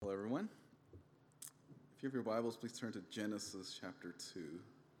If you have your Bibles, please turn to Genesis chapter 2.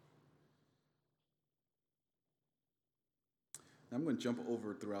 Now, I'm going to jump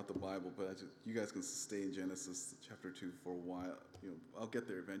over throughout the Bible, but you guys can stay in Genesis chapter 2 for a while. I'll get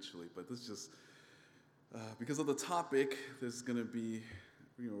there eventually, but this is just because of the topic. This is going to be,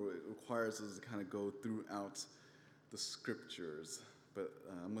 it requires us to kind of go throughout the scriptures. But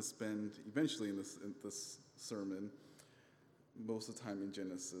I'm going to spend eventually in this sermon most of the time in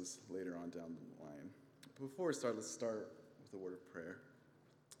Genesis later on down the line. Before we start, let's start with a word of prayer.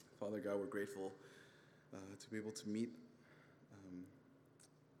 Father God, we're grateful to be able to meet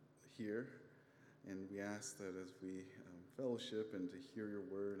here, and we ask that as we fellowship and to hear your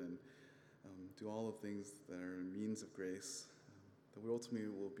word and do all the things that are means of grace, that we ultimately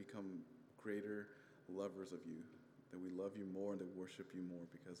will become greater lovers of you, that we love you more and that we worship you more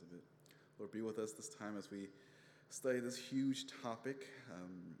because of it. Lord, be with us this time as we study this huge topic.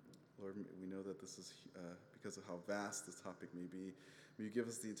 Lord, we know that this is because of how vast this topic may be. May you give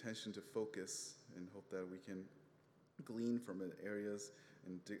us the intention to focus and hope that we can glean from it areas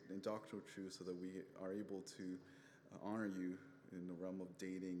and doctrinal truths so that we are able to honor you in the realm of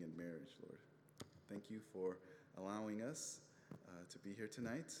dating and marriage, Lord. Thank you for allowing us to be here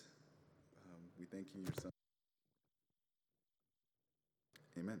tonight. We thank you in your Son.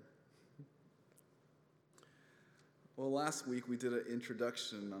 Amen. Well, last week we did an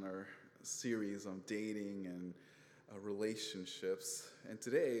introduction on our series on dating and relationships, and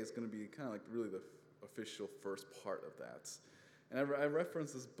today is going to be kind of like really the official first part of that. And I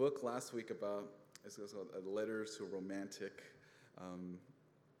referenced this book last week about, it's called Letters to a Romantic.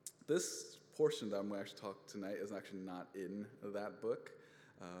 This portion that I'm going to actually talk tonight is actually not in that book.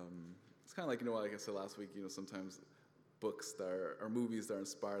 It's kind of like, like I said last week, sometimes books or movies that are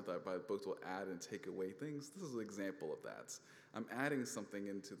inspired by books will add and take away things. This is an example of that. I'm adding something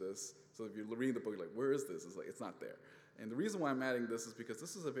into this, so if you're reading the book, you're like, where is this? It's like, it's not there. And the reason why I'm adding this is because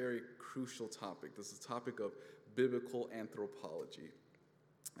this is a very crucial topic. This is a topic of biblical anthropology.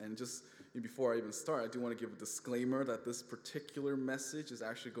 And just before I even start, I do want to give a disclaimer that this particular message is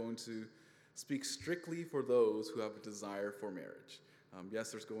actually going to speak strictly for those who have a desire for marriage.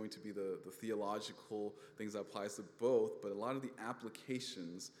 Yes, there's going to be the theological things that applies to both, but a lot of the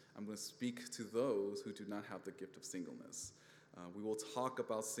applications, I'm going to speak to those who do not have the gift of singleness. We will talk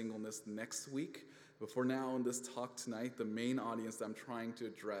about singleness next week, but for now in this talk tonight, the main audience that I'm trying to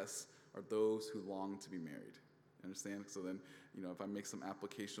address are those who long to be married. Understand? So then, if I make some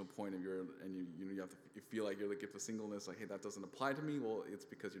applicational point of you feel like you're the gift of singleness, like, hey, that doesn't apply to me, well, it's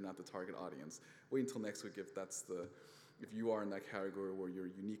because you're not the target audience. Wait until next week if you are in that category where you're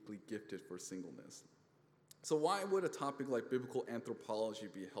uniquely gifted for singleness. So why would a topic like biblical anthropology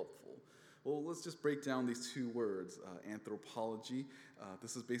be helpful? Well, let's just break down these two words, anthropology.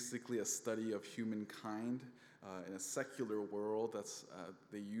 This is basically a study of humankind in a secular world. That's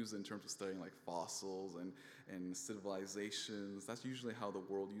they use it in terms of studying like fossils and civilizations. That's usually how the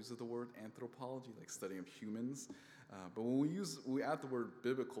world uses the word anthropology, like studying of humans. But when we add the word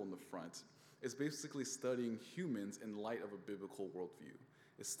biblical in the front, it's basically studying humans in light of a biblical worldview.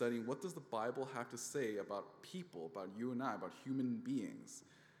 It's studying what does the Bible have to say about people, about you and I, about human beings.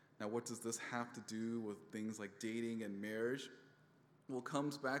 Now, what does this have to do with things like dating and marriage? Well, it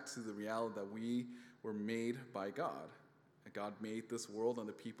comes back to the reality that we were made by God. And God made this world and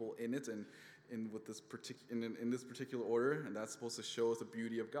the people in it, and in this particular order, and that's supposed to show us the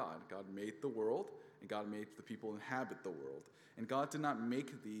beauty of God. God made the world, and God made the people who inhabit the world. And God did not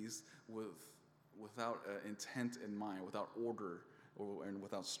make these without intent in mind, without order, and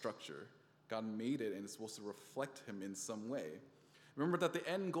without structure. God made it, and it's supposed to reflect Him in some way. Remember that the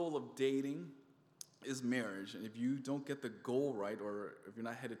end goal of dating is marriage, and if you don't get the goal right, or if you're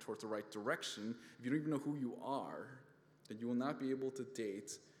not headed towards the right direction, if you don't even know who you are, then you will not be able to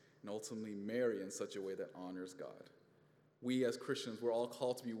date and ultimately marry in such a way that honors God. We as Christians, we're all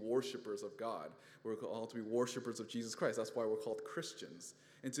called to be worshipers of God. We're called to be worshipers of Jesus Christ. That's why we're called Christians.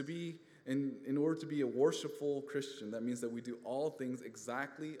 And in order to be a worshipful Christian, that means that we do all things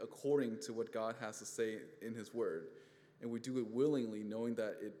exactly according to what God has to say in His Word. And we do it willingly, knowing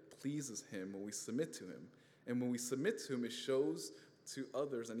that it pleases Him when we submit to Him. And when we submit to Him, it shows to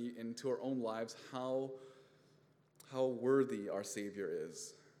others and to our own lives how worthy our Savior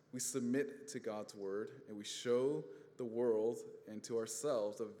is. We submit to God's Word, and we show the world and to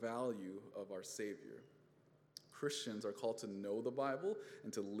ourselves the value of our Savior. Christians are called to know the Bible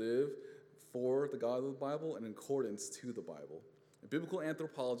and to live for the God of the Bible and in accordance to the Bible. And biblical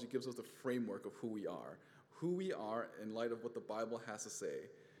anthropology gives us the framework of who we are in light of what the Bible has to say.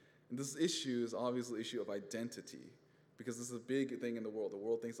 And this issue is obviously the issue of identity. because this is a big thing in the world. The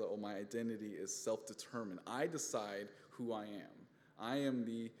world thinks that, oh, my identity is self-determined. I decide who I am. I am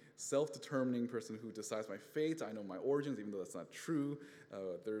the self-determining person who decides my fate. I know my origins, even though that's not true.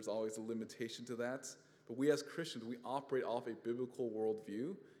 There's always a limitation to that. But we as Christians, we operate off a biblical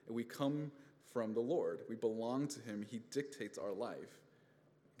worldview, and we come from the Lord. We belong to him. He dictates our life.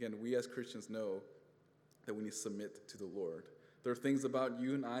 Again, we as Christians know that we need to submit to the Lord. There are things about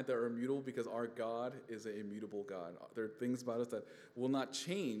you and I that are immutable because our God is an immutable God. There are things about us that will not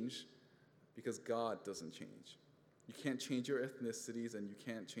change because God doesn't change. You can't change your ethnicities and you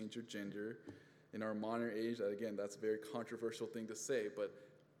can't change your gender. In our modern age, again, that's a very controversial thing to say, but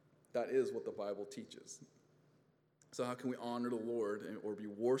that is what the Bible teaches. So how can we honor the Lord or be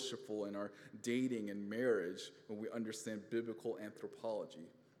worshipful in our dating and marriage when we understand biblical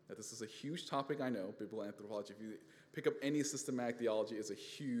anthropology? Now, this is a huge topic, I know, biblical anthropology. If you pick up any systematic theology, it's a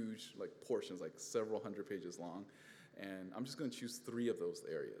huge portions, several hundred pages long. And I'm just going to choose 3 of those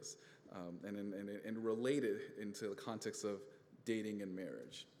areas and relate it into the context of dating and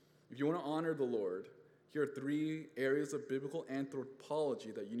marriage. If you want to honor the Lord, here are 3 areas of biblical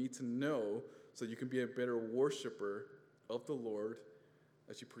anthropology that you need to know so you can be a better worshiper of the Lord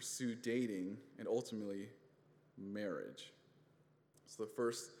as you pursue dating and ultimately marriage. So the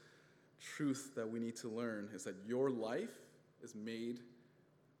first truth that we need to learn is that your life is made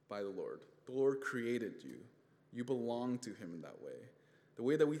by the Lord. The Lord created you. You belong to him in that way. The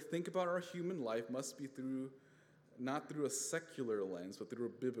way that we think about our human life must be not through a secular lens, but through a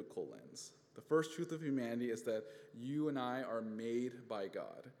biblical lens. The first truth of humanity is that you and I are made by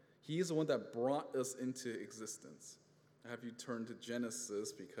God. He is the one that brought us into existence. I have you turn to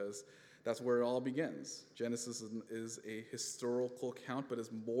Genesis because that's where it all begins. Genesis is a historical account, but it's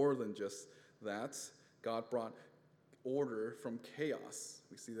more than just that. God brought order from chaos.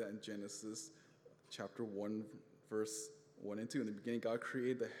 We see that in Genesis chapter 1, verse 1 and 2. In the beginning, God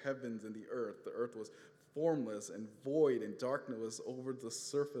created the heavens and the earth. The earth was formless and void, and darkness was over the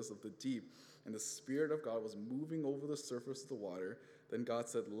surface of the deep. And the Spirit of God was moving over the surface of the water. Then God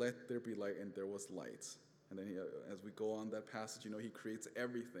said, "Let there be light," and there was light. And then as we go on that passage, he creates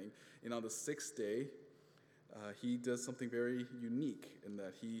everything. And on the 6th day, he does something very unique in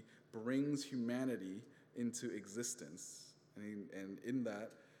that he brings humanity into existence. And in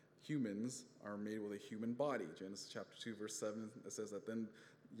that, humans are made with a human body. Genesis chapter 2, verse 7, it says that then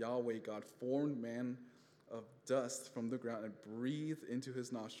Yahweh God formed man of dust from the ground and breathed into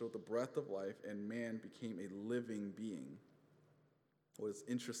his nostril the breath of life, and man became a living being. What is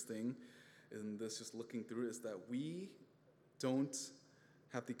interesting in this, just looking through, is that we don't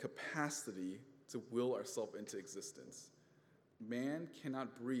have the capacity to will ourselves into existence. Man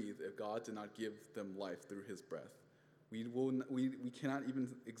cannot breathe if God did not give them life through his breath. We cannot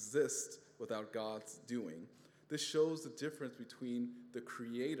even exist without God's doing. This shows the difference between the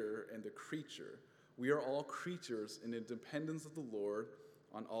creator and the creature. We are all creatures in the dependence of the Lord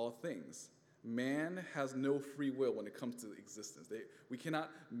on all things. Man has no free will when it comes to existence. We cannot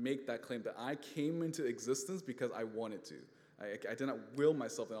make that claim that I came into existence because I wanted to. I did not will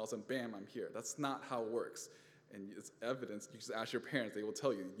myself and all of a sudden, bam, I'm here. That's not how it works. And it's evidence. You just ask your parents, they will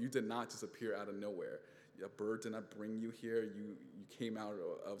tell you, you did not just appear out of nowhere. A bird did not bring you here. You came out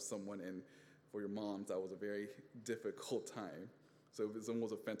of someone, and for your moms, that was a very difficult time. So it's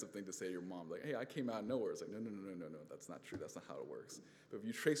almost an offensive thing to say to your mom, like, hey, I came out of nowhere. It's like, no, that's not true. That's not how it works. But if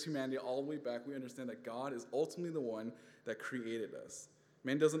you trace humanity all the way back, we understand that God is ultimately the one that created us.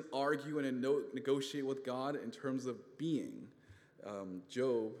 Man doesn't argue and negotiate with God in terms of being.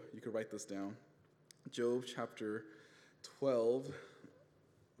 Job, you could write this down. Job chapter 12,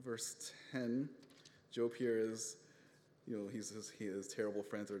 verse 10. Job here is, his terrible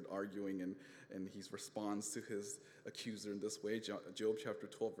friends are arguing, and he responds to his accuser in this way. Job chapter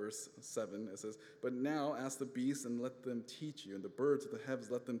 12, verse 7, it says, "But now ask the beasts and let them teach you, and the birds of the heavens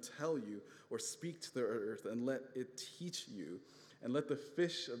let them tell you, or speak to the earth and let it teach you. And let the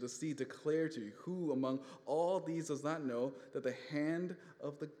fish of the sea declare to you, who among all these does not know that the hand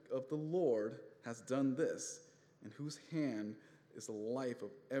of the Lord has done this, and whose hand is the life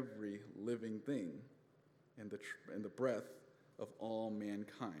of every living thing, and the breath of all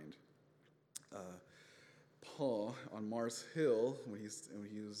mankind." Paul on Mars Hill, when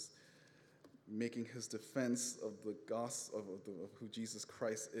he was making his defense of the gospel of who Jesus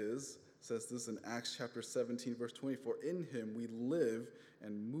Christ is, says this in Acts chapter 17, verse 20, "For in him we live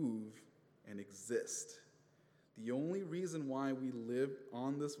and move and exist." The only reason why we live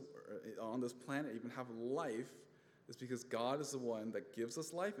on this planet, even have life, is because God is the one that gives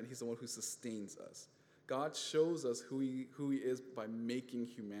us life, and he's the one who sustains us. God shows us who he is by making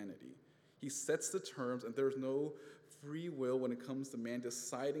humanity. He sets the terms, and there's no free will when it comes to man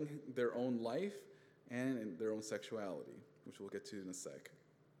deciding their own life and their own sexuality, which we'll get to in a sec.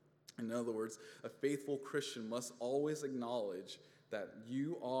 In other words, a faithful Christian must always acknowledge that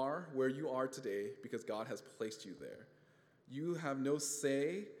you are where you are today because God has placed you there. You have no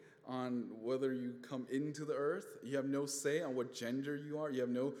say on whether you come into the earth. You have no say on what gender you are. You have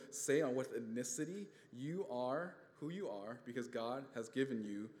no say on what ethnicity. You are who you are because God has given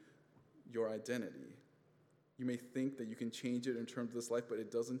you your identity. You may think that you can change it in terms of this life, but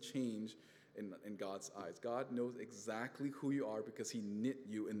it doesn't change in God's eyes. God knows exactly who you are because he knit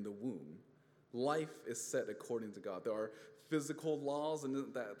you in the womb. Life is set according to God. There are physical laws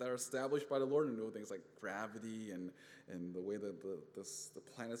that are established by the Lord, and things like gravity and the way that the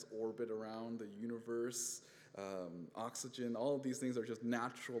planets orbit around the universe, oxygen. All of these things are just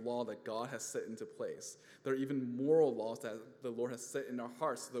natural law that God has set into place. There are even moral laws that the Lord has set in our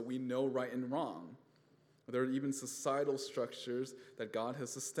hearts so that we know right and wrong. There are even societal structures that God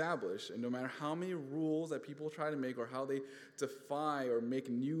has established, and no matter how many rules that people try to make or how they defy or make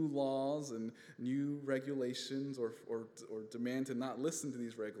new laws and new regulations or demand to not listen to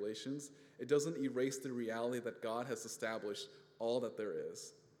these regulations, it doesn't erase the reality that God has established all that there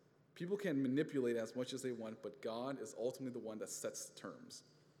is. People can manipulate as much as they want, but God is ultimately the one that sets the terms.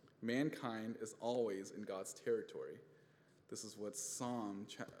 Mankind is always in God's territory. This is what Psalm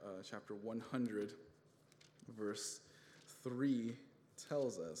chapter 100 verse 3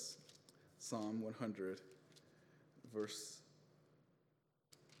 tells us. Psalm 100, my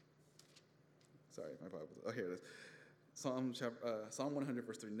Bible. Oh, here it is. Psalm 100,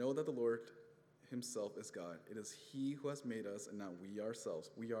 verse 3. Know that the Lord himself is God. It is he who has made us and not we ourselves.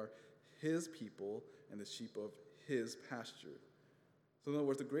 We are his people and the sheep of his pasture. So in other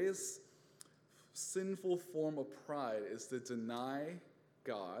words, the greatest sinful form of pride is to deny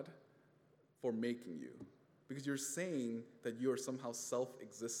God for making you. Because you're saying that you are somehow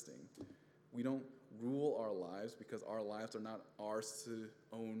self-existing. We don't rule our lives because our lives are not ours to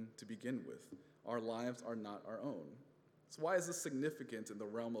own to begin with. Our lives are not our own. So why is this significant in the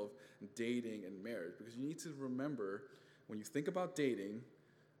realm of dating and marriage? Because you need to remember, when you think about dating,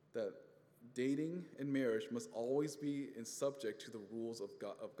 that dating and marriage must always be subject to the rules of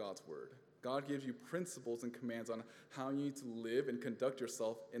God's word. God gives you principles and commands on how you need to live and conduct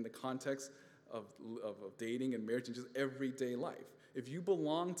yourself in the context of dating and marriage and just everyday life. If you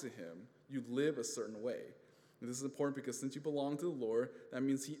belong to him, you live a certain way. And this is important because since you belong to the Lord, that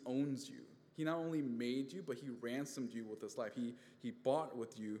means he owns you. He not only made you, but he ransomed you with his life. He bought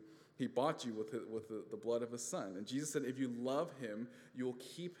you with the blood of his son. And Jesus said, if you love him, you will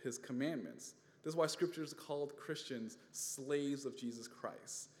keep his commandments. This is why scripture is called Christians slaves of Jesus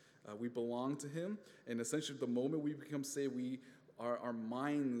Christ. We belong to him, and essentially the moment we become saved, our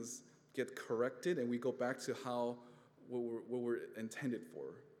minds get corrected, and we go back to what we're intended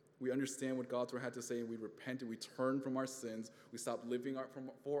for. We understand what God's word had to say, and we repent, and we turn from our sins. We stop living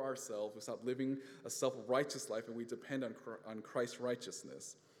for ourselves. We stop living a self-righteous life, and we depend on Christ's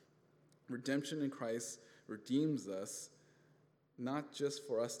righteousness. Redemption in Christ redeems us, not just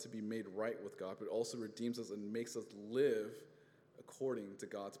for us to be made right with God, but also redeems us and makes us live according to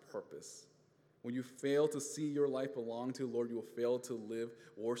God's purpose. When you fail to see your life belong to the Lord, you will fail to live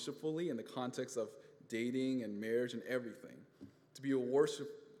worshipfully in the context of dating and marriage and everything. To be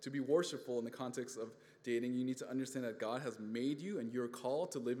worshipful in the context of dating, you need to understand that God has made you and you're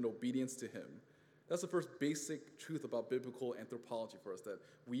called to live in obedience to him. That's the first basic truth about biblical anthropology for us, that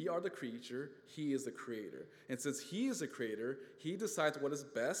we are the creature, he is the creator. And since he is the creator, he decides what is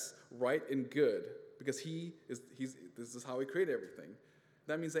best, right, and good, because this is how he created everything.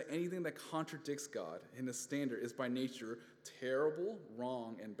 That means that anything that contradicts God in his standard is by nature terrible,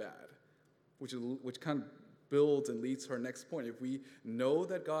 wrong, and bad, which kind of builds and leads to our next point. If we know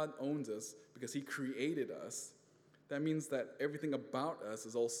that God owns us because he created us, that means that everything about us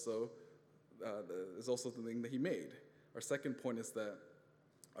is also the thing that he made. Our second point is that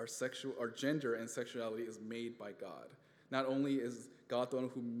our gender and sexuality is made by God. Not only is God the one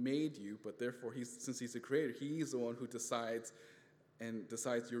who made you, but therefore, since he's the creator, he's the one who decides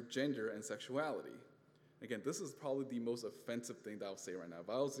your gender and sexuality. Again, this is probably the most offensive thing that I'll say right now. If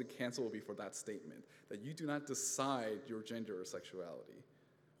I was to cancel, it would be for that statement, that you do not decide your gender or sexuality.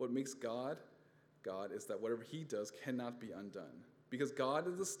 What makes God is that whatever he does cannot be undone. Because God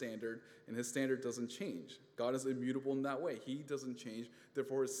is the standard, and his standard doesn't change. God is immutable in that way. He doesn't change.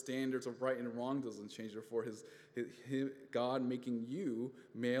 Therefore, his standards of right and wrong doesn't change. Therefore, God making you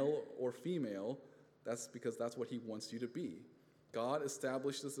male or female, that's because that's what he wants you to be. God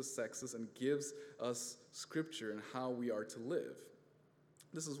establishes the sexes and gives us scripture and how we are to live.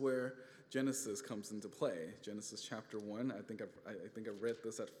 This is where Genesis comes into play. Genesis chapter 1, I think I read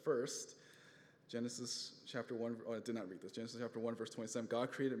this at first. Genesis chapter 1, I did not read this. Genesis chapter 1, verse 27. God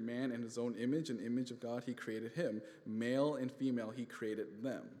created man in his own image. In image of God, he created him. Male and female, he created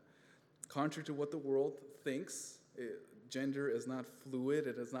them. Contrary to what the world thinks, gender is not fluid,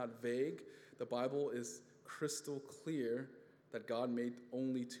 it is not vague. The Bible is crystal clear that God made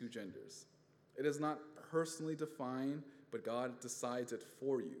only two genders. It is not personally defined, but God decides it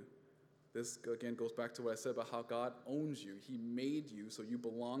for you. This, again, goes back to what I said about how God owns you. He made you, so you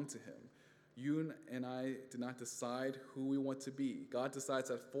belong to him. You and I did not decide who we want to be. God decides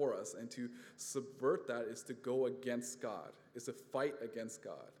that for us, and to subvert that is to go against God, is to fight against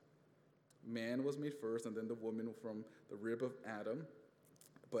God. Man was made first, and then the woman from the rib of Adam.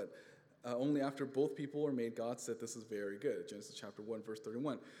 But only after both people were made, God said, this is very good. Genesis chapter 1, verse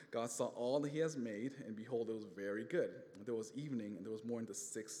 31. God saw all that he has made, and behold, it was very good. And there was evening, and there was morning the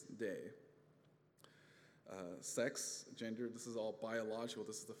sixth day. Sex, gender, this is all biological.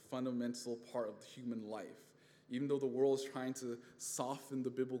 This is the fundamental part of the human life. Even though the world is trying to soften the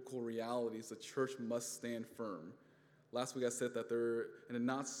biblical realities, the church must stand firm. Last week I said that in a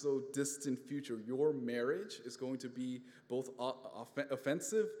not so distant future, your marriage is going to be both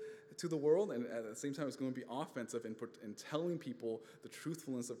offensive to the world, and at the same time it's going to be offensive in telling people the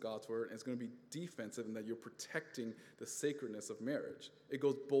truthfulness of God's word, and it's going to be defensive in that you're protecting the sacredness of marriage. It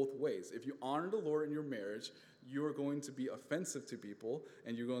goes both ways. If you honor the Lord in your marriage, you're going to be offensive to people,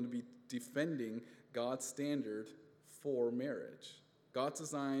 and you're going to be defending God's standard for marriage. God's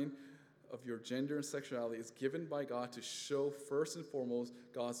design of your gender and sexuality is given by God to show first and foremost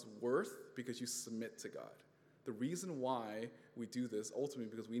God's worth because you submit to God. The reason why we do this, ultimately,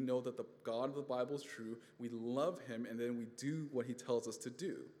 because we know that the God of the Bible is true, we love him, and then we do what he tells us to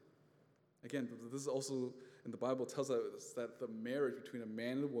do. Again, this is also, in the Bible, tells us that the marriage between a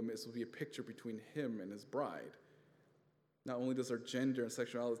man and a woman is to be a picture between him and his bride. Not only does our gender and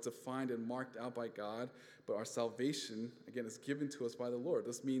sexuality is defined and marked out by God, but our salvation, again, is given to us by the Lord.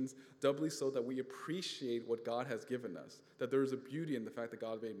 This means doubly so that we appreciate what God has given us, that there is a beauty in the fact that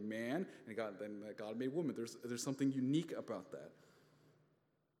God made man and that God made woman. There's something unique about that.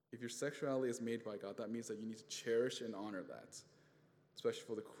 If your sexuality is made by God, that means that you need to cherish and honor that. Especially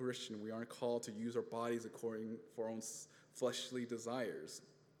for the Christian, we aren't called to use our bodies according for our own fleshly desires.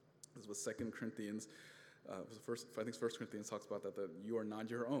 This is what 2 Corinthians I think 1 Corinthians talks about that you are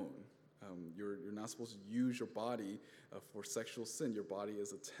not your own. You're not supposed to use your body for sexual sin. Your body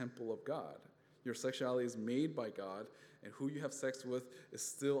is a temple of God. Your sexuality is made by God, and who you have sex with is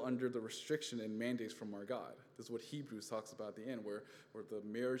still under the restriction and mandates from our God. This is what Hebrews talks about at the end, where the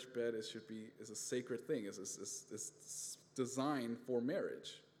marriage bed is a sacred thing, is designed for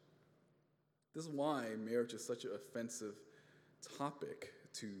marriage. This is why marriage is such an offensive topic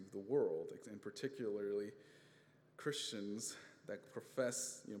to the world, and particularly Christians that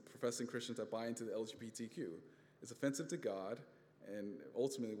professing Christians that buy into the LGBTQ. It's offensive to God, and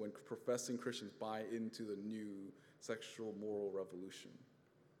ultimately when professing Christians buy into the new sexual moral revolution.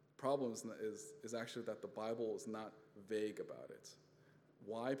 Problem is actually that the Bible is not vague about it.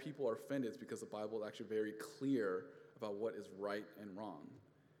 Why people are offended is because the Bible is actually very clear about what is right and wrong.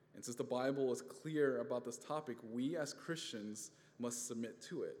 And since the Bible is clear about this topic, we as Christians must submit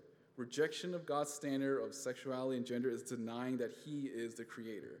to it. Rejection of God's standard of sexuality and gender is denying that he is the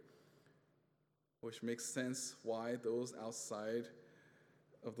creator, which makes sense why those outside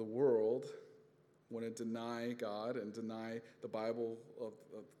of the world want to deny God and deny the Bible of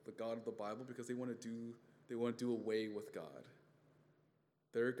the God of the Bible, because they want to do away with God.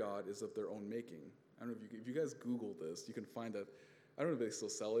 Their God is of their own making. I don't know if you guys Google this, you can find that. I don't know if they still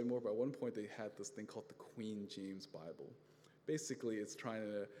sell it anymore, but at one point they had this thing called the Queen James Bible. Basically, it's trying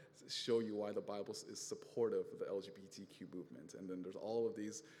to show you why the Bible is supportive of the LGBTQ movement. And then there's all of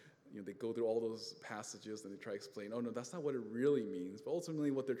these, they go through all those passages and they try to explain, oh no, that's not what it really means. But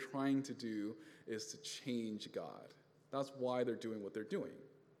ultimately what they're trying to do is to change God. That's why they're doing what they're doing.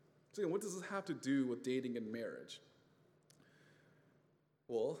 So what does this have to do with dating and marriage?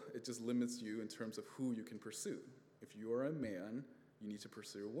 Well, it just limits you in terms of who you can pursue. If you are a man, you need to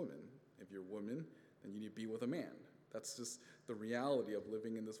pursue a woman. If you're a woman, then you need to be with a man. That's just the reality of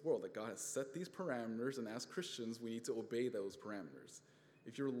living in this world, that God has set these parameters, and as Christians, we need to obey those parameters.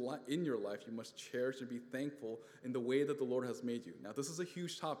 If you're in your life, you must cherish and be thankful in the way that the Lord has made you. Now, this is a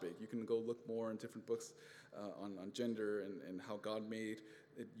huge topic. You can go look more in different books on gender and how God made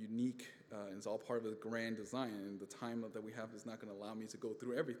unique, and it's all part of a grand design. And the time that we have is not going to allow me to go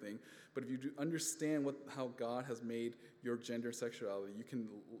through everything. But if you do understand how God has made your gender and sexuality,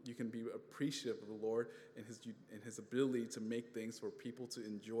 you can be appreciative of the Lord and his ability to make things for people to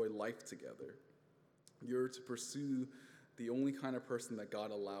enjoy life together. You're to pursue the only kind of person that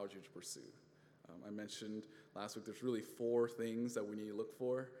God allowed you to pursue. I mentioned last week there's really 4 things that we need to look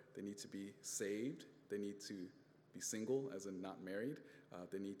for. They need to be saved. They need to be single, as in not married.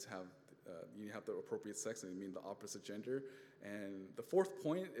 They need to have the appropriate sex, and I mean the opposite gender. And the 4th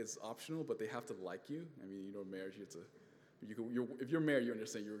point is optional, but they have to like you. I mean, marriage, if you're married, you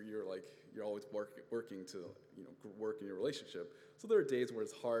understand you're always working to work in your relationship. So there are days where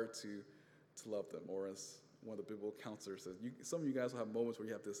it's hard to love them, or as one of the biblical counselors says, some of you guys will have moments where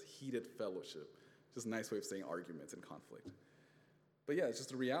you have this heated fellowship. Just a nice way of saying arguments and conflict. But yeah, it's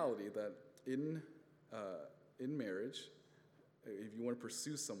just a reality that in marriage, if you want to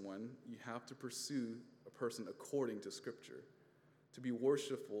pursue someone, you have to pursue a person according to Scripture. To be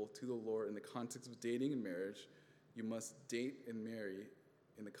worshipful to the Lord in the context of dating and marriage, you must date and marry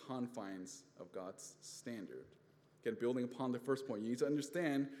in the confines of God's standard. Again, building upon the first point, you need to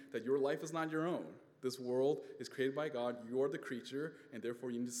understand that your life is not your own. This world is created by God. You are the creature, and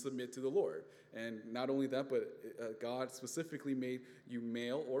therefore you need to submit to the Lord. And not only that, but God specifically made you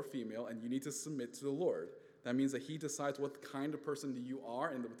male or female, and you need to submit to the Lord. That means that he decides what kind of person that you are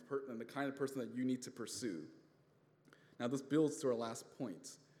and the kind of person that you need to pursue. Now this builds to our last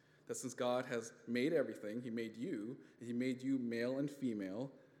point, that since God has made everything, he made you male and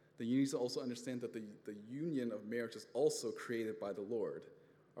female, then you need to also understand that the union of marriage is also created by the Lord.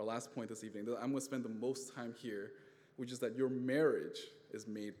 Our last point this evening, that I'm going to spend the most time here, which is that your marriage is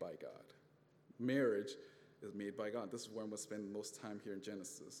made by God. Marriage is made by God. This is where I'm going to spend the most time here in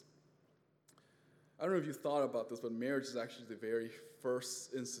Genesis. I don't know if you thought about this, but marriage is actually the very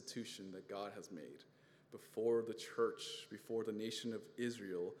first institution that God has made. Before the church, before the nation of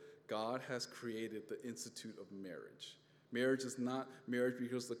Israel, God has created the institute of marriage. Marriage is not marriage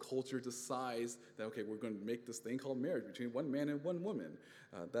because the culture decides that, okay, we're going to make this thing called marriage between one man and one woman.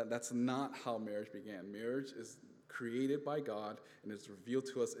 That's not how marriage began. Marriage is created by God and is revealed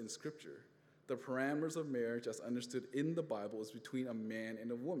to us in Scripture. The parameters of marriage, as understood in the Bible, is between a man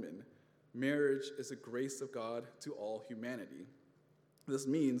and a woman. Marriage is a grace of God to all humanity. This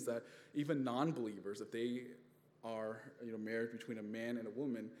means that even non-believers, if they are married between a man and a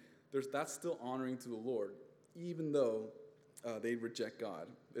woman, that's still honoring to the Lord, even though they reject God.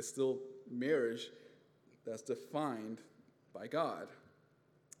 It's still marriage that's defined by God.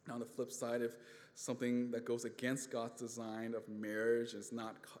 Now, on the flip side, if something that goes against God's design of marriage is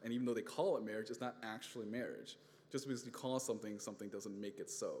not, and even though they call it marriage, it's not actually marriage. Just because you call something doesn't make it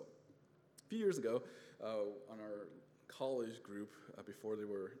so. A few years ago, on our college group, before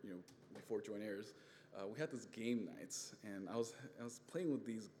Joinaires, we had this game nights, and I was playing with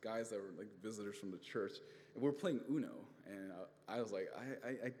these guys that were like visitors from the church, and we were playing Uno, and I was like,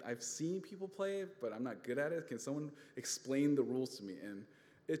 I've seen people play it, but I'm not good at it. Can someone explain the rules to me? And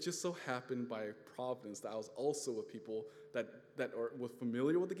it just so happened by providence that I was also with people that were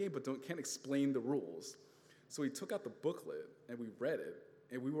familiar with the game, but can't explain the rules. So we took out the booklet, and we read it,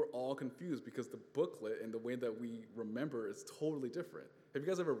 and we were all confused because the booklet and the way that we remember is totally different. Have you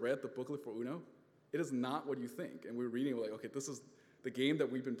guys ever read the booklet for Uno? It is not what you think. And we're reading, we're like, okay, this is the game that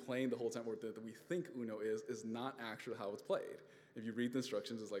we've been playing the whole time, or that we think Uno is not actually how it's played. If you read the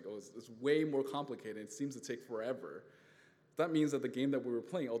instructions, it's like, it's way more complicated. It seems to take forever. That means that the game that we were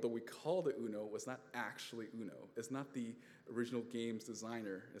playing, although we called it Uno, was not actually Uno. It's not the original game's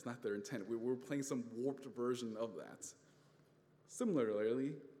designer. It's not their intent. We were playing some warped version of that.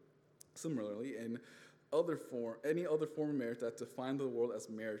 Similarly, in any other form of marriage that defines the world as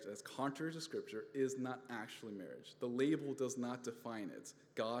marriage as contrary to Scripture is not actually marriage. The label does not define it.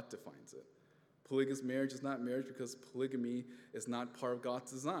 God defines it. Polygamous marriage is not marriage because polygamy is not part of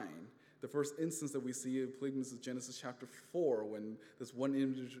God's design. The first instance that we see of polygamy is Genesis chapter 4, when this one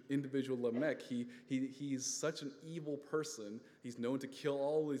individual, Lamech, he's such an evil person. He's known to kill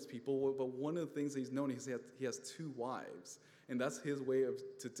all these people, but one of the things that he's known is he has 2 wives. And that's his way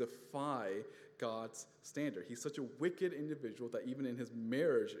to defy God's standard. He's such a wicked individual that even in his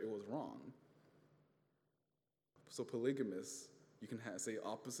marriage, it was wrong. So polygamous, you can say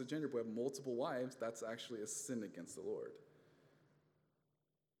opposite gender, but have multiple wives, that's actually a sin against the Lord.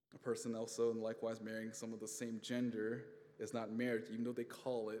 A person also, and likewise, marrying someone of the same gender is not marriage, even though they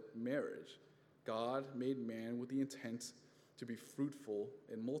call it marriage. God made man with the intent to be fruitful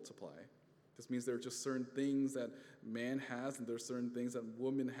and multiply. This means there are just certain things that man has, and there are certain things that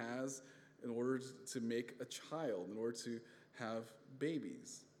woman has in order to make a child, in order to have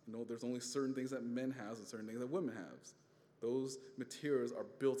babies. There's only certain things that men have and certain things that women have. Those materials are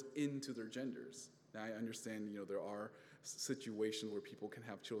built into their genders. Now, I understand, there are situations where people can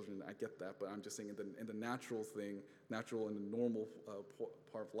have children. I get that, but I'm just saying in the natural and the normal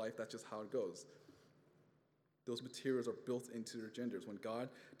part of life, that's just how it goes. Those materials are built into their genders. When God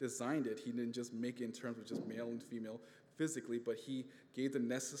designed it, he didn't just make it in terms of just male and female physically, but he gave the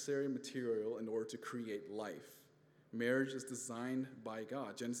necessary material in order to create life. Marriage is designed by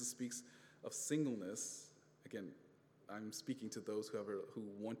God. Genesis speaks of singleness. Again, I'm speaking to those who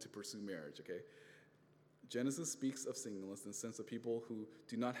want to pursue marriage, okay? Genesis speaks of singleness in the sense of people who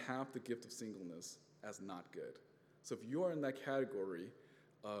do not have the gift of singleness as not good. So if you are in that category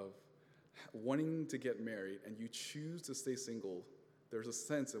of wanting to get married and you choose to stay single, there's a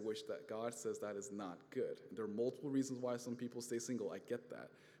sense in which that God says that is not good. And there are multiple reasons why some people stay single. I get that.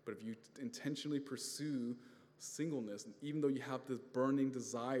 But if you intentionally pursue singleness, even though you have this burning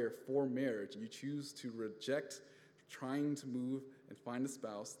desire for marriage, and you choose to reject trying to move and find a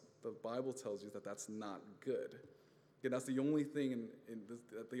spouse, the Bible tells you that that's not good. And that's the only thing,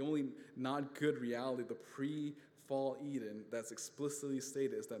 the only not good reality, the pre-fall Eden that's explicitly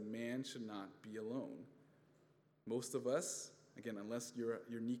stated is that man should not be alone. Most of us, again, unless you're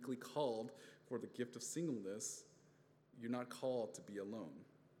uniquely called for the gift of singleness, you're not called to be alone.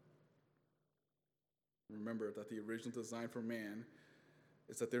 Remember that the original design for man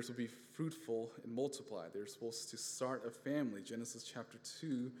is that they're supposed to be fruitful and multiply. They're supposed to start a family. Genesis chapter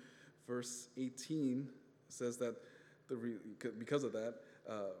 2, verse 18 says that because of that,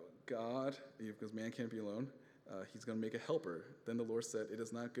 God, because man can't be alone, he's going to make a helper. Then the Lord said, "It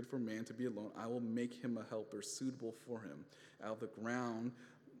is not good for man to be alone. I will make him a helper suitable for him. Out of the ground,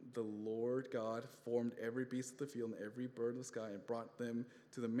 the Lord God formed every beast of the field and every bird of the sky and brought them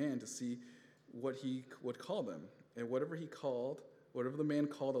to the man to see what he would call them. And whatever the man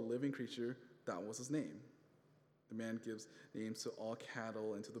called a living creature, that was his name. The man gives names to all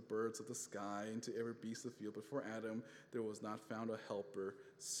cattle and to the birds of the sky and to every beast of the field. But for Adam, there was not found a helper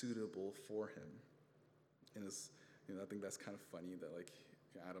suitable for him." And I think that's kind of funny that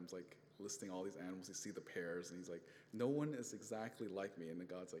Adam's listing all these animals. You see the pairs, and he's like, "No one is exactly like me." And then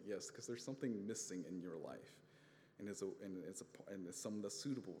God's like, "Yes, because there's something missing in your life, and it's someone that's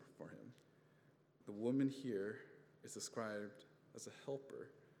suitable for him." The woman here is described as a helper.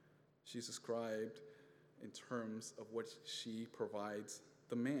 She's described in terms of what she provides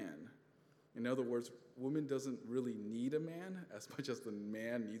the man. In other words, woman doesn't really need a man as much as the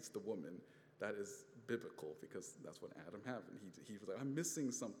man needs the woman. That is biblical because that's what Adam had. He was like, "I'm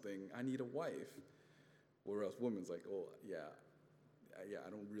missing something. I need a wife." Whereas woman's like, "Oh, yeah, I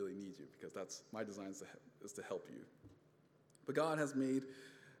don't really need you because that's my design is to help you." But God has made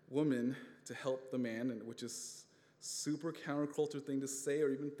woman to help the man, and which is super counterculture thing to say or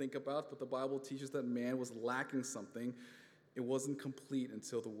even think about, but the Bible teaches that man was lacking something. It wasn't complete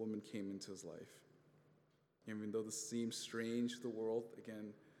until the woman came into his life. Even though this seems strange to the world,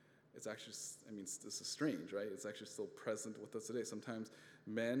 again, it's actually, this is strange, right? It's actually still present with us today. Sometimes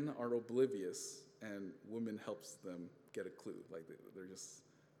men are oblivious and women helps them get a clue. They're just,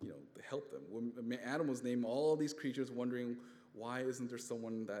 they help them. Adam was naming all these creatures wondering, why isn't there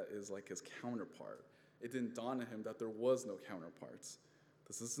someone that is like his counterpart? It didn't dawn on him that there was no counterparts.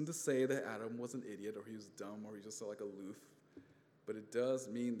 This isn't to say that Adam was an idiot or he was dumb or he just aloof, but it does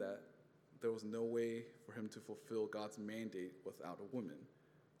mean that there was no way for him to fulfill God's mandate without a woman.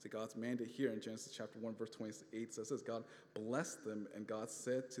 So God's mandate here in Genesis chapter 1, verse 28 says this: God blessed them, and God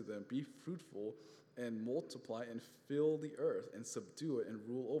said to them, "Be fruitful and multiply and fill the earth and subdue it and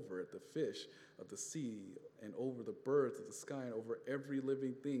rule over it, the fish of the sea and over the birds of the sky and over every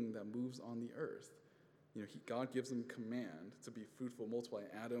living thing that moves on the earth." God gives him command to be fruitful, multiply.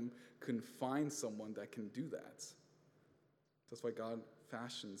 Adam couldn't find someone that can do that. That's why God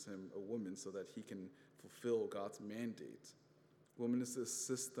fashions him a woman so that he can fulfill God's mandate. Woman is to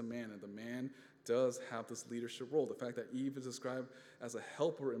assist the man, and the man does have this leadership role. The fact that Eve is described as a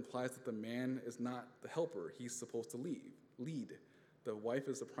helper implies that the man is not the helper. He's supposed to lead. The wife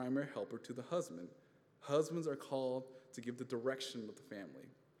is the primary helper to the husband. Husbands are called to give the direction of the family.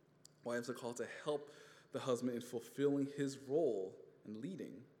 Wives are called to help the husband in fulfilling his role in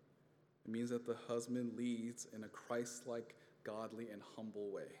leading. It means that the husband leads in a Christ-like, godly, and humble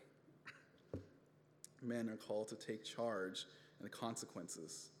way. Men are called to take charge and the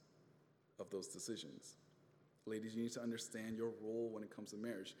consequences of those decisions. Ladies, you need to understand your role when it comes to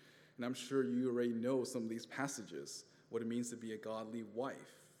marriage. And I'm sure you already know some of these passages, what it means to be a godly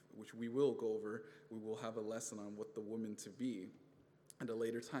wife, which we will go over. We will have a lesson on what the woman to be. at a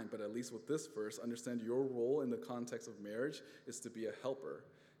later time. But at least with this verse, understand your role in the context of marriage is to be a helper.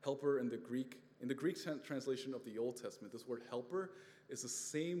 Helper in the Greek translation of the Old Testament, this word helper is the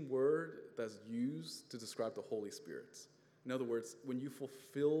same word that's used to describe the Holy Spirit. In other words, when you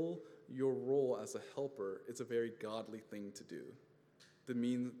fulfill your role as a helper, it's a very godly thing to do.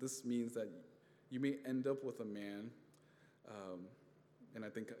 This means that you may end up with a man, and I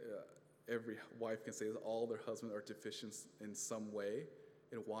think every wife can say that all their husbands are deficient in some way,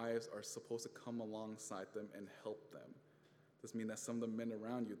 and wives are supposed to come alongside them and help them. This means that some of the men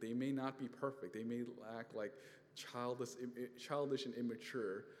around you, they may not be perfect. They may act like childish and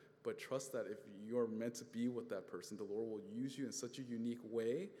immature, but trust that if you're meant to be with that person, the Lord will use you in such a unique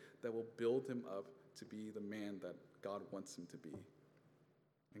way that will build him up to be the man that God wants him to be.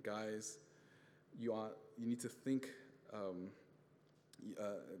 And guys, you need to think,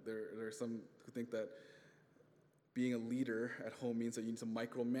 there are some who think that being a leader at home means that you need to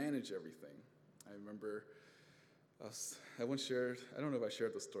micromanage everything. I remember I don't know if I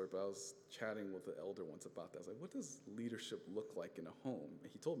shared the story, but I was chatting with the elder once about that. I was like, what does leadership look like in a home?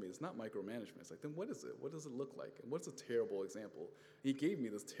 And he told me it's not micromanagement. It's like, then what is it? What does it look like? And what's a terrible example? He gave me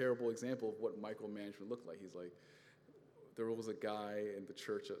this terrible example of what micromanagement looked like. He's like, there was a guy in the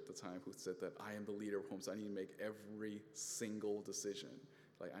church at the time who said that I am the leader of home, so I need to make every single decision.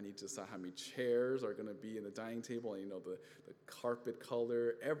 Like, I need to decide how many chairs are going to be in the dining table, and the carpet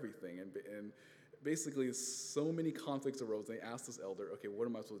color, everything. And basically, so many conflicts arose. They asked this elder, okay, what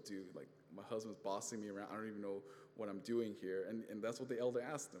am I supposed to do? Like, my husband's bossing me around. I don't even know what I'm doing here. And that's what the elder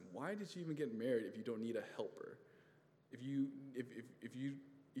asked him. Why did you even get married if you don't need a helper? If you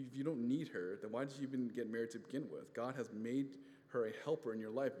don't need her, then why did you even get married to begin with? God has made her a helper in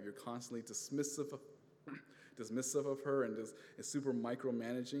your life. If you're constantly dismissive of her and is super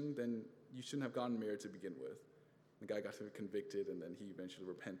micromanaging, then you shouldn't have gotten married to begin with. The guy got convicted, and then he eventually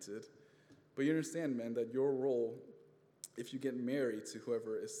repented. But you understand, man, that your role, if you get married to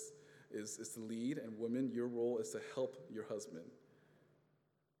whoever is to lead, and women, your role is to help your husband.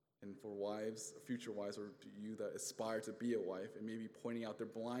 And for wives, future wives, or you that aspire to be a wife, it may be pointing out their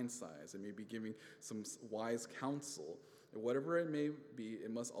blind sides. It may be giving some wise counsel. And whatever it may be,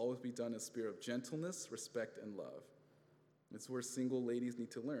 it must always be done in a spirit of gentleness, respect, and love. It's where single ladies need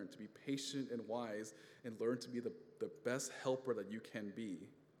to learn to be patient and wise and learn to be the best helper that you can be.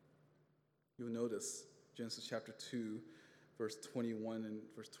 You'll notice Genesis chapter 2, verse 21 and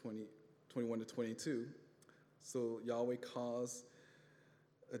verse 21 to 22. So Yahweh caused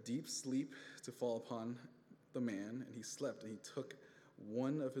a deep sleep to fall upon the man, and he slept, and he took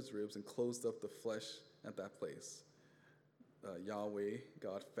one of his ribs and closed up the flesh at that place. Yahweh,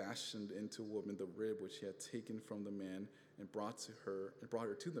 God, fashioned into woman the rib which he had taken from the man and brought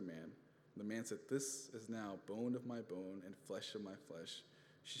her to the man. And the man said, "This is now bone of my bone and flesh of my flesh.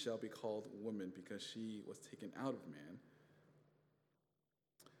 She shall be called woman because she was taken out of man."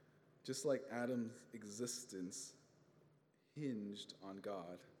 Just like Adam's existence hinged on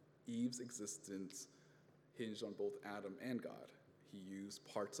God, Eve's existence hinged on both Adam and God. He used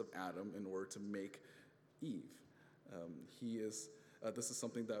parts of Adam in order to make Eve. This is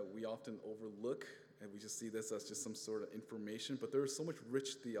something that we often overlook, and we just see this as just some sort of information, but there is so much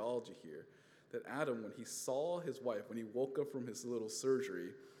rich theology here that Adam, when he saw his wife, when he woke up from his little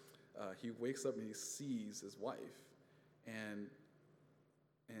surgery, he wakes up and he sees his wife, and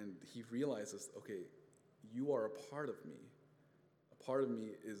he realizes, okay, you are a part of me. A part of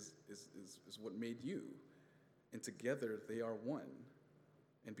me is what made you, and together they are one.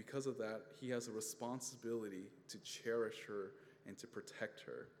 And because of that, he has a responsibility to cherish her and to protect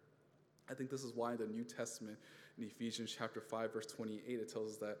her. I think this is why the New Testament in Ephesians chapter 5, verse 28, it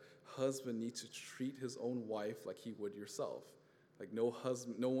tells us that husband needs to treat his own wife like he would yourself. Like no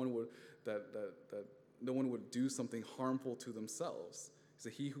one would do something harmful to themselves. He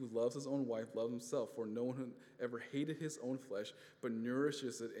said, "He who loves his own wife loves himself, for no one ever hated his own flesh, but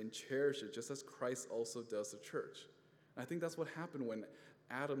nourishes it and cherishes it, just as Christ also does the church." And I think that's what happened when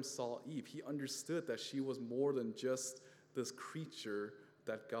Adam saw Eve. He understood that she was more than just this creature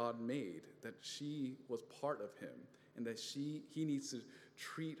that God made, that she was part of him, and that he needs to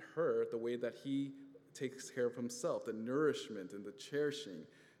treat her the way that he takes care of himself, the nourishment and the cherishing,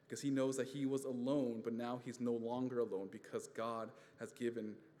 because he knows that he was alone, but now he's no longer alone because God has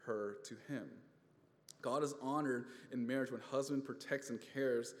given her to him. God is honored in marriage when husband protects and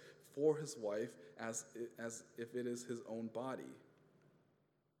cares for his wife as if it is his own body.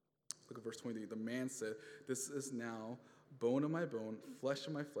 Look at verse 23. The man said, "This is now bone of my bone, flesh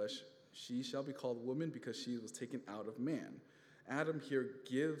of my flesh. She shall be called woman because she was taken out of man." Adam here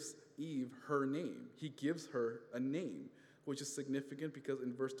gives Eve her name. He gives her a name. which is significant because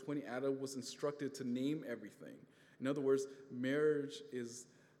in verse 20, Adam was instructed to name everything. In other words, marriage is,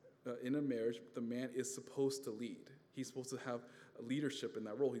 in a marriage, the man is supposed to lead. He's supposed to have leadership in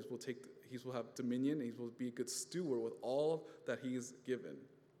that role. He's will have dominion, and he's supposed to be a good steward with all that he is given.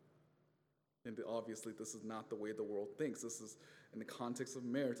 And obviously, this is not the way the world thinks. This is in the context of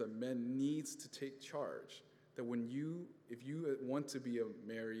marriage that men needs to take charge. That if you want to be a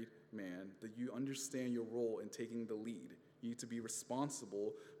married man, that you understand your role in taking the lead. You need to be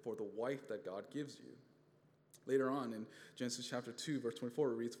responsible for the wife that God gives you. Later on in Genesis chapter 2, verse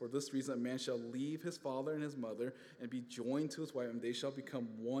 24, it reads, "For this reason a man shall leave his father and his mother and be joined to his wife, and they shall become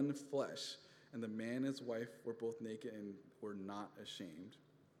one flesh. And the man and his wife were both naked and were not ashamed."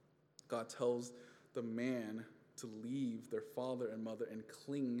 God tells the man to leave their father and mother and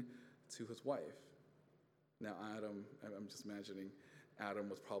cling to his wife. Now Adam, I'm just imagining, Adam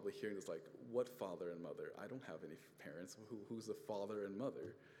was probably hearing this like, what father and mother? I don't have any parents. Who's the father and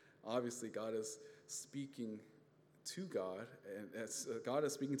mother? Obviously, God is speaking to God, and as God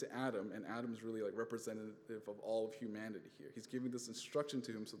is speaking to Adam, and Adam is really like representative of all of humanity here. He's giving this instruction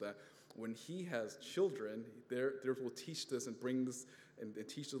to him so that when he has children, they will teach this and bring this and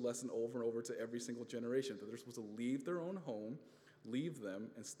teach the lesson over and over to every single generation, that they're supposed to leave their own home, leave them,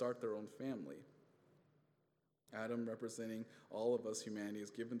 and start their own family. Adam, representing all of us, humanity,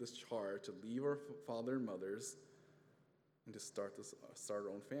 is given this charge to leave our father and mothers and to start our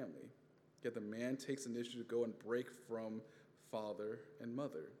own family. Yet the man takes initiative to go and break from father and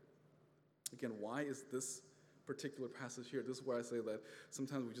mother. Again, why is this particular passage here? This is where I say that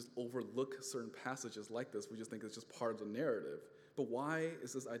sometimes we just overlook certain passages like this. We just think it's just part of the narrative. But why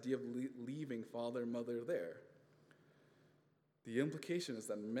is this idea of leaving father and mother there? The implication is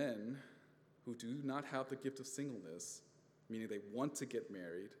that men who do not have the gift of singleness, meaning they want to get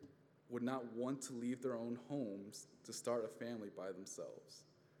married, would not want to leave their own homes to start a family by themselves.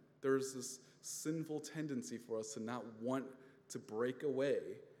 There's this sinful tendency for us to not want to break away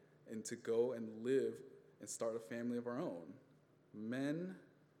and to go and live and start a family of our own. Men,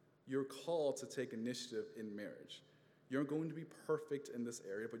 you're called to take initiative in marriage. You're going to be perfect in this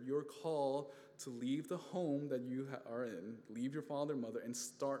area, but you're called to leave the home that you are in, leave your father and mother, and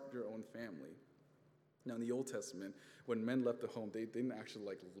start your own family. Now, in the Old Testament, when men left the home, they didn't actually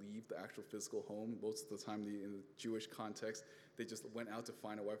leave the actual physical home. Most of the time, in the Jewish context, they just went out to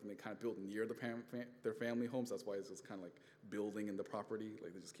find a wife, and they kind of built near their family homes. That's why it's just kind of like building in the property.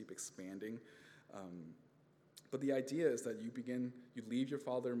 Like they just keep expanding. But the idea is that you leave your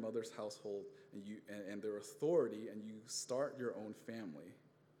father and mother's household and their authority, and you start your own family.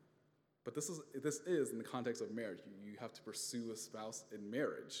 But this is in the context of marriage. You have to pursue a spouse in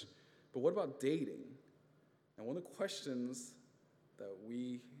marriage. But what about dating? And one of the questions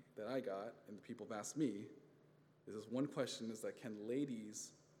that I got, and the people have asked me, is this one question: is that can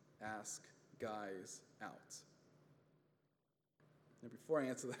ladies ask guys out? And before I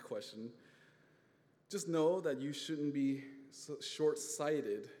answer that question, just know that you shouldn't be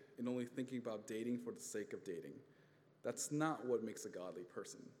short-sighted in only thinking about dating for the sake of dating. That's not what makes a godly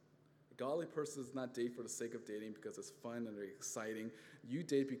person. A godly person does not date for the sake of dating because it's fun and exciting. You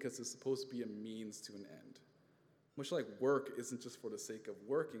date because it's supposed to be a means to an end. Much like work isn't just for the sake of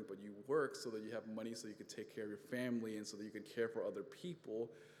working, but you work so that you have money so you can take care of your family and so that you can care for other people,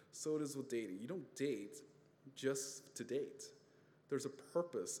 so it is with dating. You don't date just to date. There's a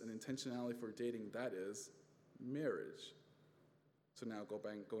purpose and intentionality for dating, that is marriage. So now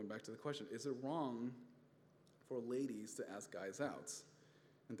going back to the question, is it wrong for ladies to ask guys out?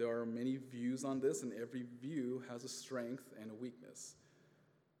 And there are many views on this, and every view has a strength and a weakness.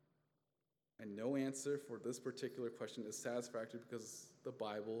 And no answer for this particular question is satisfactory because the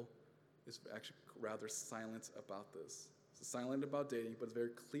Bible is actually rather silent about this. It's silent about dating, but it's very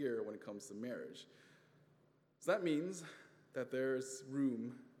clear when it comes to marriage. So that means that there's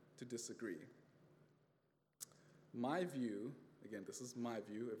room to disagree. My view, again, this is my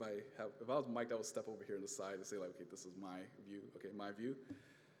view. If I was Mike, I would step over here on the side and say, okay, this is my view. Okay, my view.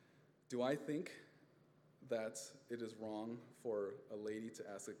 Do I think that it is wrong for a lady to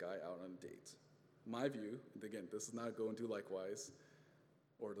ask a guy out on a date? My view, and again, this is not go and do likewise,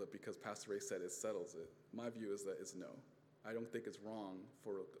 or because Pastor Ray said it settles it. My view is that it's no. I don't think it's wrong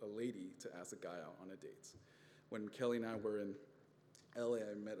for a lady to ask a guy out on a date. When Kelly and I were in LA,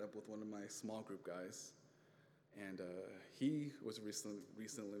 I met up with one of my small group guys, and he was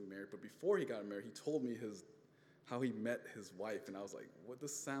recently married, but before he got married, he told me how he met his wife, and I was like, what,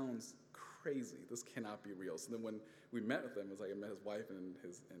 this sounds crazy. This cannot be real. So then when we met with him, it was like I met his wife and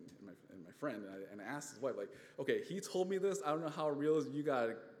my friend, and I asked his wife, like, okay, he told me this. I don't know how real it is. You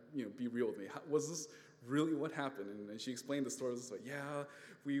gotta, be real with me. Was this really what happened? And she explained the story. It was like, yeah,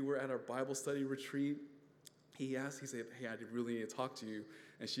 we were at our Bible study retreat. He said, hey, I really need to talk to you.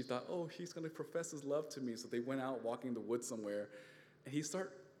 And she thought, oh, he's going to profess his love to me. So they went out walking in the woods somewhere. And he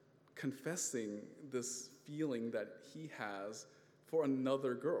started confessing this feeling that he has for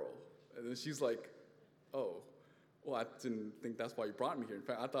another girl. And then she's like, oh, well, I didn't think that's why you brought me here. In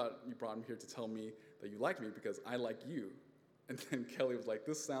fact, I thought you brought me here to tell me that you like me because I like you. And then Kelly was like,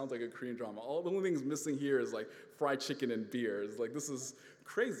 this sounds like a Korean drama. All the only things missing here is like fried chicken and beer. It's like, this is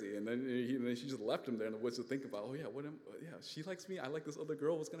crazy. And then she just left him there in the woods to think about, oh yeah, she likes me. I like this other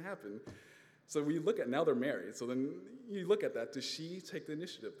girl. What's going to happen? So we look at, now they're married. So then you look at that. Does she take the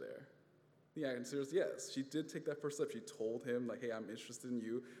initiative there? The answer is yes. She did take that first step. She told him, like, hey, I'm interested in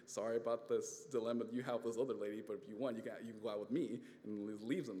you. Sorry about this dilemma you have with this other lady, but if you want, you can go out with me, and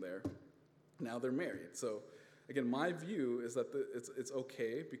leaves him there. Now they're married. So again, my view is that it's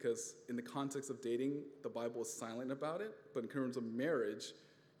okay because in the context of dating, the Bible is silent about it, but in terms of marriage,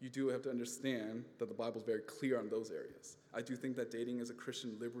 you do have to understand that the Bible is very clear on those areas. I do think that dating is a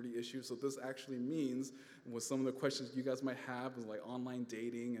Christian liberty issue, so this actually means, with some of the questions you guys might have, is like online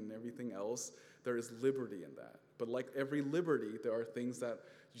dating and everything else, there is liberty in that. But like every liberty, there are things that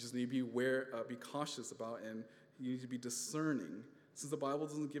you just need to be cautious about, and you need to be discerning. Since the Bible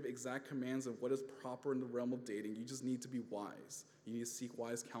doesn't give exact commands of what is proper in the realm of dating, you just need to be wise. You need to seek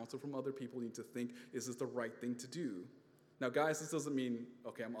wise counsel from other people. You need to think, is this the right thing to do? Now, guys, this doesn't mean,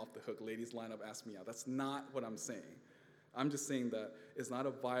 okay, I'm off the hook. Ladies, line up, ask me out. That's not what I'm saying. I'm just saying that it's not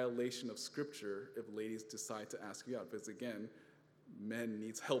a violation of Scripture if ladies decide to ask you out, because again, men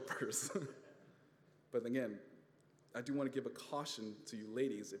needs helpers. But again, I do want to give a caution to you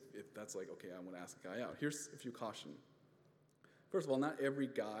ladies if that's like, okay, I want to ask a guy out. Here's a few cautions. First of all, not every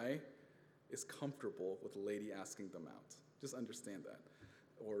guy is comfortable with a lady asking them out. Just understand that.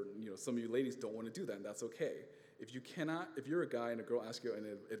 Or, some of you ladies don't want to do that, and that's okay. If you're a guy and a girl asks you out and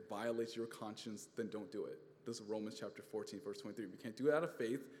it violates your conscience, then don't do it. This is Romans chapter 14, verse 23. If you can't do it out of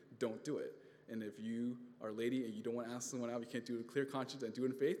faith, don't do it. And if you are a lady and you don't want to ask someone out, you can't do it with clear conscience and do it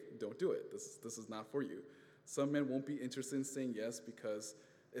in faith, don't do it. This is not for you. Some men won't be interested in saying yes because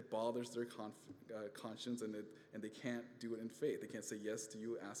it bothers their conscience and they can't do it in faith. They can't say yes to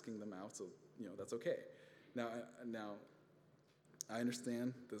you asking them out, so that's okay. Now, I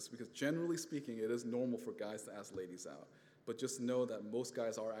understand this because generally speaking, it is normal for guys to ask ladies out. But just know that most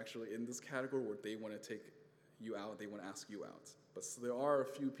guys are actually in this category where they want to take you out, they want to ask you out. But so there are a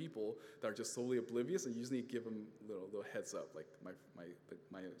few people that are just solely oblivious, and you just need to give them a little heads up, like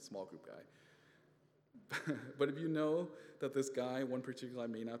my small group guy. But if you know that this guy, one particular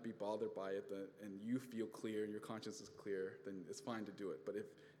guy, may not be bothered by it, and you feel clear, and your conscience is clear, then it's fine to do it. But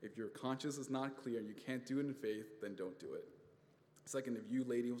if your conscience is not clear and you can't do it in faith, then don't do it. Second, if you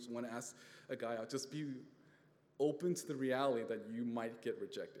ladies want to ask a guy out, just be open to the reality that you might get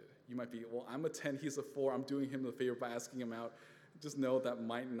rejected. You might be, well, I'm a 10, he's a 4, I'm doing him the favor by asking him out. Just know that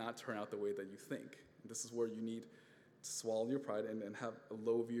might not turn out the way that you think. And this is where you need to swallow your pride and have a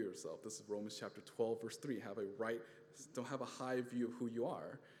low view of yourself. This is Romans chapter 12, verse 3. Don't have a high view of who you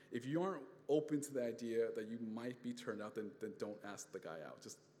are. If you aren't open to the idea that you might be turned out, then don't ask the guy out.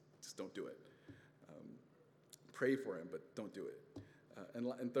 Just don't do it. Pray for him, but don't do it.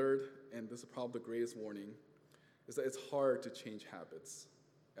 And third, and this is probably the greatest warning, is that it's hard to change habits.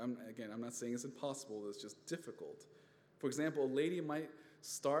 I'm not saying it's impossible, it's just difficult. For example, a lady might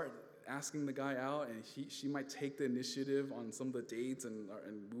start asking the guy out, and she might take the initiative on some of the dates and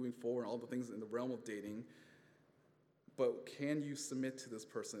moving forward, all the things in the realm of dating, but can you submit to this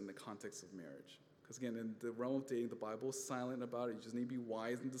person in the context of marriage? Because again, in the realm of dating, the Bible is silent about it. You just need to be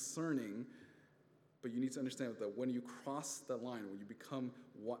wise and discerning. But you need to understand that when you cross that line, when you become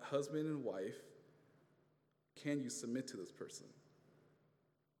husband and wife, can you submit to this person?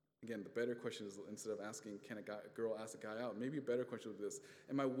 Again, the better question is, instead of asking, can a girl ask a guy out, maybe a better question is this: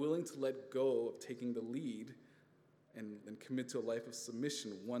 am I willing to let go of taking the lead and commit to a life of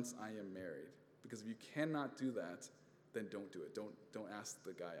submission once I am married? Because if you cannot do that, then don't do it. Don't ask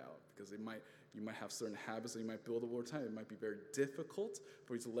the guy out, because you might have certain habits that you might build over time. It might be very difficult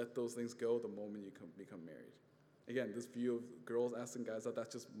for you to let those things go the moment you become married. Again, this view of girls asking guys out,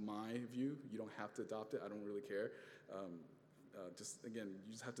 that's just my view. You don't have to adopt it. I don't really care. You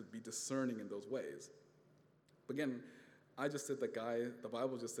just have to be discerning in those ways. But again, I just said the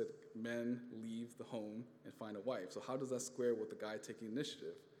Bible just said men leave the home and find a wife. So how does that square with the guy taking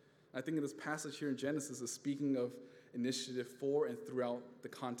initiative? I think in this passage here in Genesis is speaking of initiative for and throughout the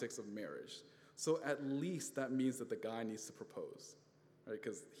context of marriage. So at least that means that the guy needs to propose, right?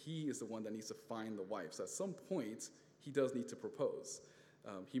 Because he is the one that needs to find the wife. So at some point, he does need to propose.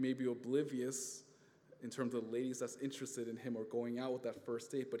 He may be oblivious in terms of the ladies that's interested in him or going out with that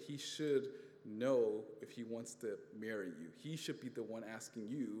first date, but he should know if he wants to marry you. He should be the one asking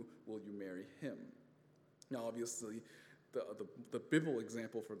you, will you marry him? Now, obviously, the biblical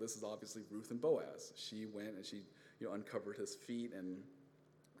example for this is obviously Ruth and Boaz. She went and she uncovered his feet, and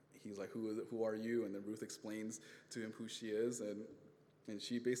he's like, who are you? And then Ruth explains to him who she is, and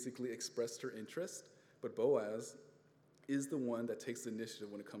she basically expressed her interest. But Boaz is the one that takes the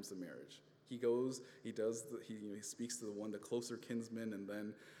initiative when it comes to marriage. He goes, he speaks to the closer kinsman, and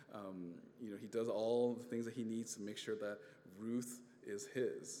then he does all the things that he needs to make sure that Ruth is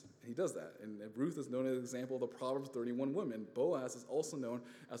his. And he does that. And Ruth is known as an example of the Proverbs 31 woman. Boaz is also known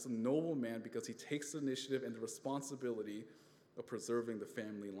as a noble man because he takes the initiative and the responsibility of preserving the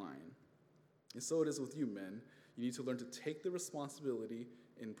family line. And so it is with you, men. You need to learn to take the responsibility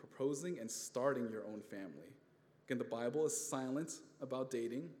in proposing and starting your own family. Again, the Bible is silent about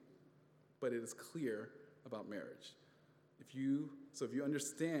dating, but it is clear about marriage. If you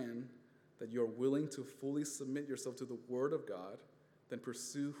understand that you're willing to fully submit yourself to the Word of God, then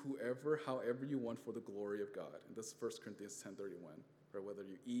pursue however you want for the glory of God. And this is 1 Corinthians 10:31. Or whether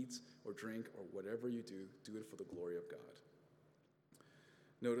you eat or drink or whatever you do it for the glory of God.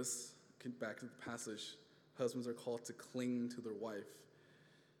 Notice, back to the passage, husbands are called to cling to their wife.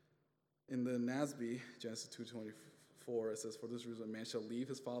 In the NASB, Genesis 2:24, it says, for this reason a man shall leave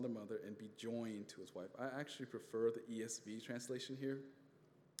his father and mother and be joined to his wife. I actually prefer the ESV translation here.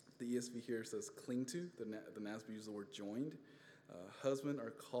 The ESV here says cling to. The NASB uses the word joined. Husbands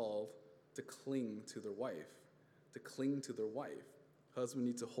are called to cling to their wife. To cling to their wife. Husbands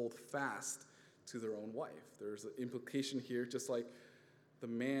need to hold fast to their own wife. There's an implication here, just like the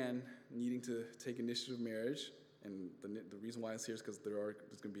man needing to take initiative in marriage. And the reason why it's here is because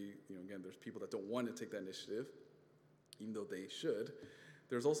there's going to be, there's people that don't want to take that initiative, even though they should.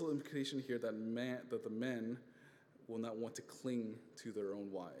 There's also an implication here that the men will not want to cling to their own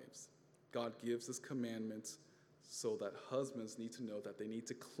wives. God gives this commandment so that husbands need to know that they need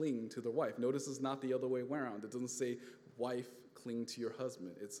to cling to their wife. Notice it's not the other way around. It doesn't say wife cling to your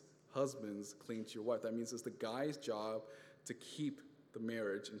husband. It's husbands cling to your wife. That means it's the guy's job to keep the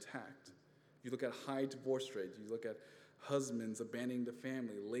marriage intact. You look at high divorce rate. You look at husbands abandoning the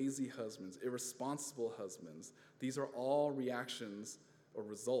family, lazy husbands, irresponsible husbands. These are all reactions or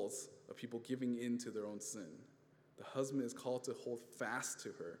results of people giving in to their own sin. The husband is called to hold fast to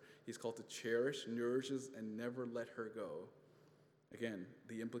her. He's called to cherish, nourishes, and never let her go. Again,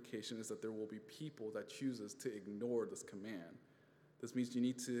 the implication is that there will be people that chooses to ignore this command. This means you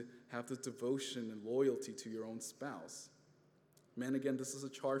need to have the devotion and loyalty to your own spouse. Men, again, this is a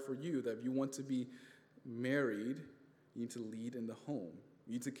charge for you that if you want to be married, you need to lead in the home.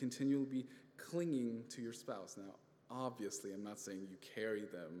 You need to continually be clinging to your spouse. Now, obviously, I'm not saying you carry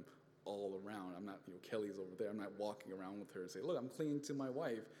them all around. I'm not, Kelly's over there. I'm not walking around with her and say, look, I'm clinging to my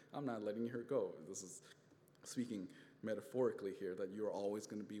wife. I'm not letting her go. This is speaking metaphorically here, that you're always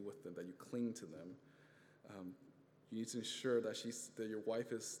going to be with them, that you cling to them. You need to ensure that your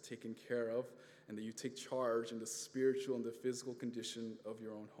wife is taken care of and that you take charge in the spiritual and the physical condition of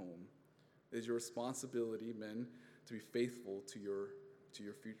your own home. It is your responsibility, men, to be faithful to your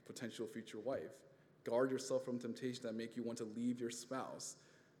potential future wife. Guard yourself from temptation that make you want to leave your spouse.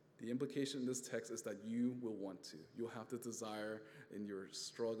 The implication in this text is that you will want to. You'll have the desire in your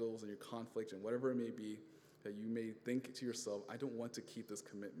struggles and your conflict and whatever it may be, that you may think to yourself, I don't want to keep this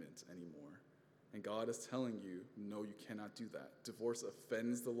commitment anymore. And God is telling you, no, you cannot do that. Divorce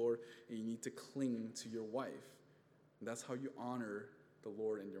offends the Lord, and you need to cling to your wife. And that's how you honor the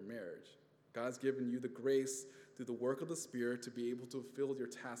Lord in your marriage. God's given you the grace through the work of the Spirit to be able to fulfill your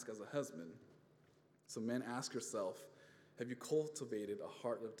task as a husband. So men, ask yourself, have you cultivated a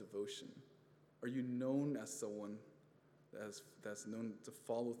heart of devotion? Are you known as someone that's known to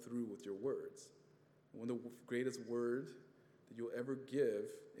follow through with your words? One of the greatest words that you'll ever give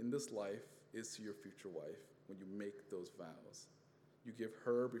in this life is to your future wife when you make those vows. You give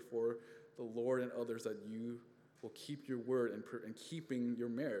her before the Lord and others that you will keep your word and keeping your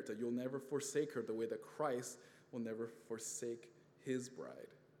marriage, that you'll never forsake her the way that Christ will never forsake his bride.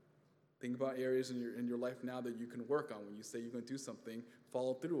 Think about areas in your life now that you can work on. When you say you're going to do something,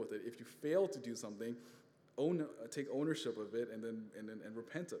 follow through with it. If you fail to do something, take ownership of it and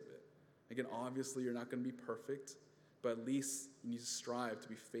repent of it. Again, obviously you're not going to be perfect, but at least you need to strive to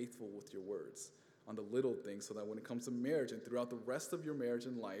be faithful with your words on the little things so that when it comes to marriage and throughout the rest of your marriage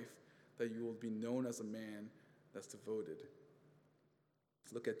and life, that you will be known as a man that's devoted.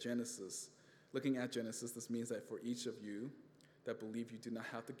 Look at Genesis. Looking at Genesis, this means that for each of you that believe you do not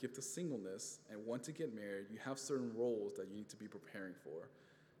have the gift of singleness and want to get married, you have certain roles that you need to be preparing for.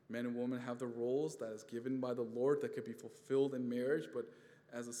 Men and women have the roles that is given by the Lord that could be fulfilled in marriage, but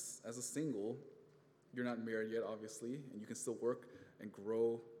as a single, you're not married yet, obviously, and you can still work and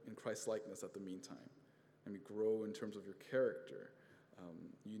grow in Christ-likeness at the meantime. And grow in terms of your character.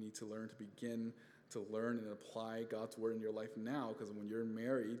 You need to learn to begin to learn and apply God's word in your life now, because when you're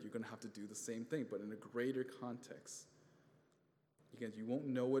married, you're going to have to do the same thing, but in a greater context. Again, you won't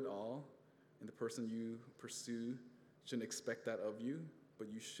know it all, and the person you pursue shouldn't expect that of you,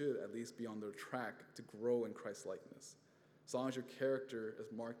 but you should at least be on the track to grow in Christ-likeness. As long as your character is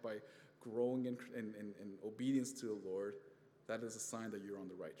marked by growing in obedience to the Lord, that is a sign that you're on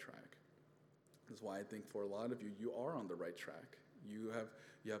the right track. That's why I think for a lot of you, you are on the right track. You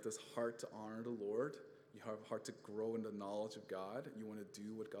have this heart to honor the Lord. You have a heart to grow in the knowledge of God. You want to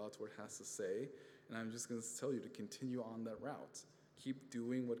do what God's word has to say. And I'm just going to tell you to continue on that route. Keep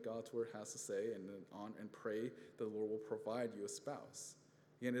doing what God's word has to say, and pray that the Lord will provide you a spouse.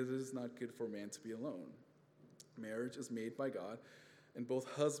 Again, it is not good for a man to be alone. Marriage is made by God, and both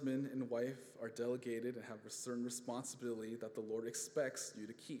husband and wife are delegated and have a certain responsibility that the Lord expects you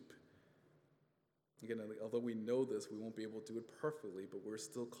to keep. Again, although we know this, we won't be able to do it perfectly, but we're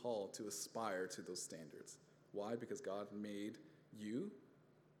still called to aspire to those standards. Why? Because God made you,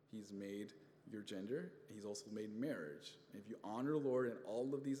 he's made your gender, and he's also made marriage. And if you honor the Lord in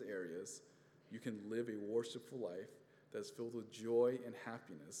all of these areas, you can live a worshipful life that is filled with joy and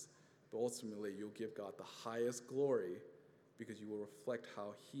happiness, but ultimately you'll give God the highest glory because you will reflect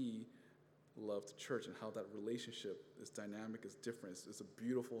how he loved the church and how that relationship is dynamic, is different. It's a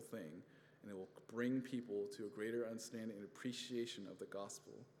beautiful thing. And it will bring people to a greater understanding and appreciation of the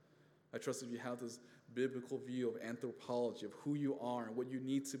gospel. I trust if you have this biblical view of anthropology, of who you are and what you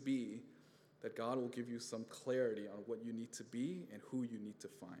need to be, that God will give you some clarity on what you need to be and who you need to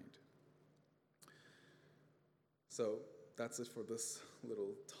find. So that's it for this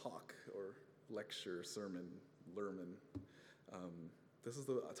little talk or lecture, sermon, lermon. This is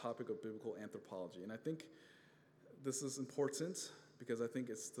the topic of biblical anthropology. And I think this is important because I think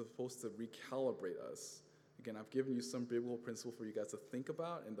it's supposed to recalibrate us. Again, I've given you some biblical principle for you guys to think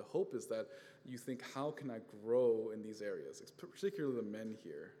about, and the hope is that you think, how can I grow in these areas? It's particularly the men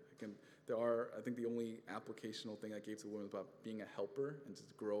here. Again, I think the only applicational thing I gave to women about being a helper and to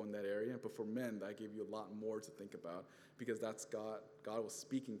grow in that area. But for men, I gave you a lot more to think about because that's God was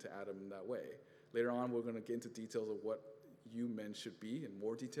speaking to Adam in that way. Later on, we're going to get into details of what you men should be in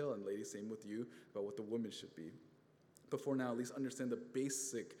more detail, and ladies, same with you, about what the women should be. But for now, at least understand the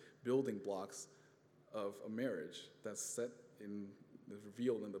basic building blocks of a marriage that's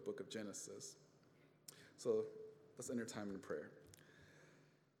revealed in the book of Genesis. So let's enter time in prayer.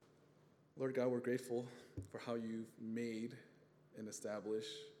 Lord God, we're grateful for how you've made and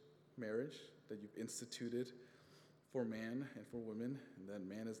established marriage, that you've instituted for man and for women, and that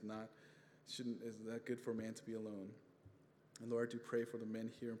man is not good for man to be alone. And Lord, I do pray for the men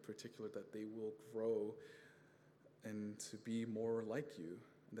here in particular that they will grow and to be more like you,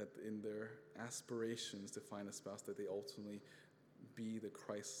 that in their aspirations to find a spouse, that they ultimately be the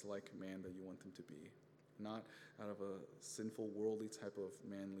Christ-like man that you want them to be. Not out of a sinful, worldly type of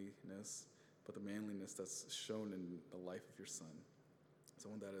manliness, but the manliness that's shown in the life of your son.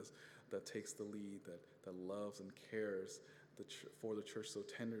 Someone that takes the lead, that loves and cares for the church so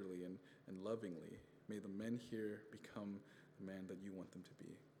tenderly and lovingly. May the men here become the man that you want them to be.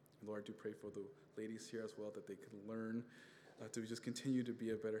 And Lord, I do pray for the ladies here as well, that they could learn to just continue to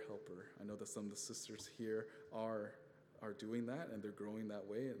be a better helper. I know that some of the sisters here are doing that, and they're growing that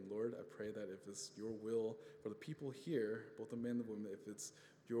way. And Lord, I pray that if it's your will for the people here, both the men and the women, if it's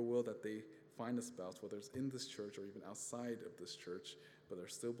your will that they find a spouse, whether it's in this church or even outside of this church, but they're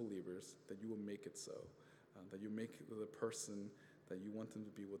still believers, that you will make it so. That you make the person that you want them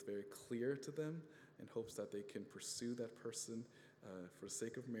to be with very clear to them, in hopes that they can pursue that person for the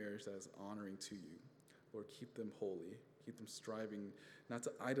sake of marriage that is honoring to you. Lord, keep them holy. Keep them striving not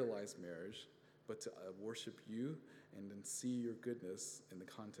to idolize marriage, but to worship you and then see your goodness in the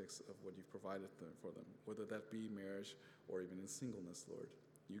context of what you've provided for them, whether that be marriage or even in singleness, Lord.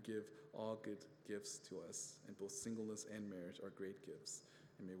 You give all good gifts to us, and both singleness and marriage are great gifts.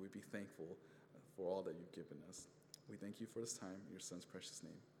 And may we be thankful for all that you've given us. We thank you for this time in your son's precious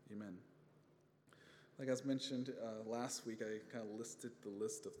name. Amen. Like I mentioned last week, I kind of listed the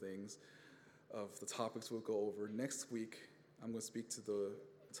list of things, of the topics we'll go over. Next week, I'm going to speak to the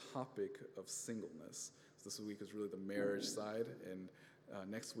topic of singleness. So this week is really the marriage side, and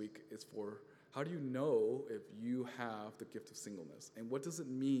next week is for how do you know if you have the gift of singleness? And what does it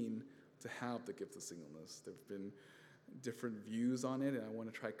mean to have the gift of singleness? There have been different views on it, and I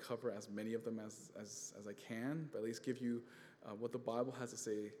want to try to cover as many of them as I can, but at least give you what the Bible has to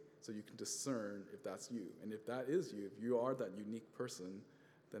say, so you can discern if that's you. And if that is you, if you are that unique person,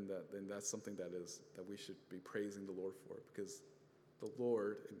 then that's something that we should be praising the Lord for, because the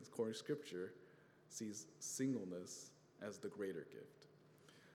Lord, according to Scripture, sees singleness as the greater gift.